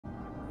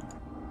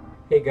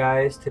Hey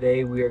guys,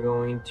 today we are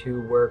going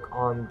to work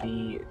on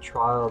the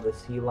Trial of the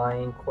Sea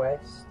Lion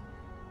quest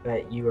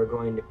that you are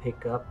going to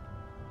pick up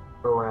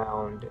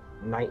around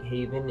Night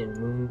Haven and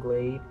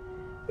Moonglade.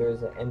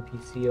 There's an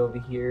NPC over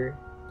here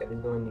that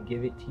is going to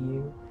give it to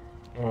you,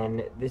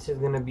 and this is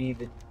going to be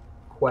the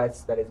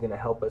quest that is going to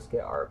help us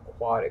get our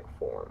aquatic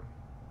form.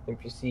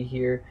 If you see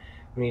here,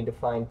 we need to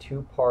find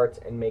 2 parts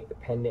and make the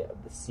pendant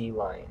of the sea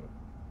lion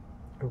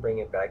and bring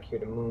it back here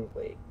to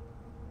Moonglade.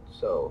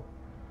 So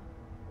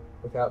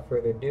without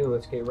further ado,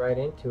 let's get right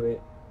into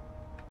it.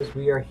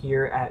 We are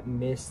here at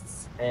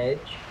Mist's Edge,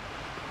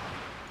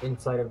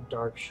 inside of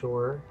Dark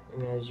Shore,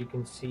 and as you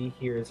can see,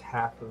 here is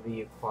half of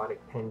the aquatic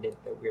pendant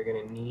that we're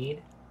going to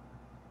need.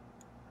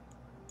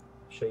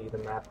 I'll show you the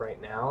map right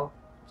now.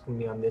 It's going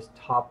to be on this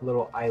top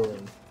little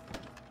island,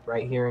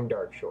 right here in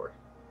Dark Shore.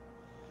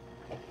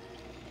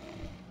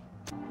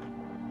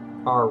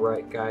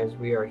 Alright guys,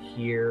 we are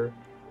here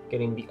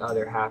getting the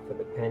other half of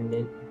the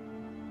pendant.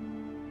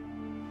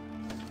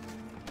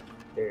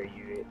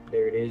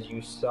 There it is.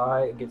 You saw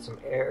it. Get some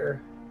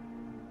air.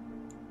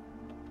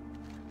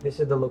 This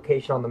is the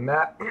location on the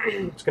map.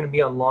 It's going to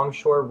be on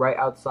Longshore, right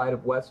outside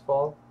of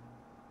Westfall.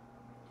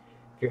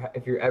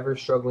 If you're ever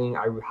struggling,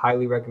 I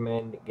highly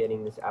recommend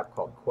getting this app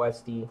called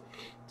Questy.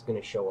 It's going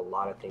to show a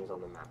lot of things on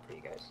the map for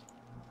you guys.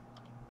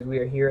 We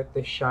are here at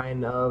the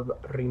Shrine of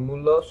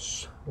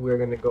Rimulos. We're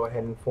going to go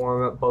ahead and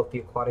form both the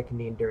aquatic and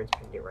the endurance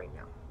pendant right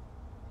now.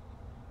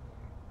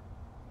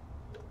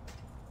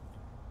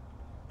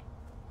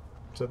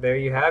 So there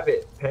you have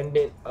it,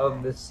 Pendant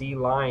of the Sea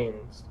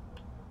Lions.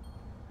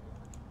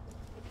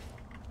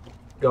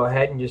 Go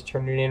ahead and just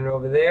turn it in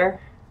over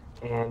there,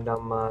 and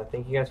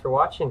thank you guys for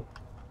watching.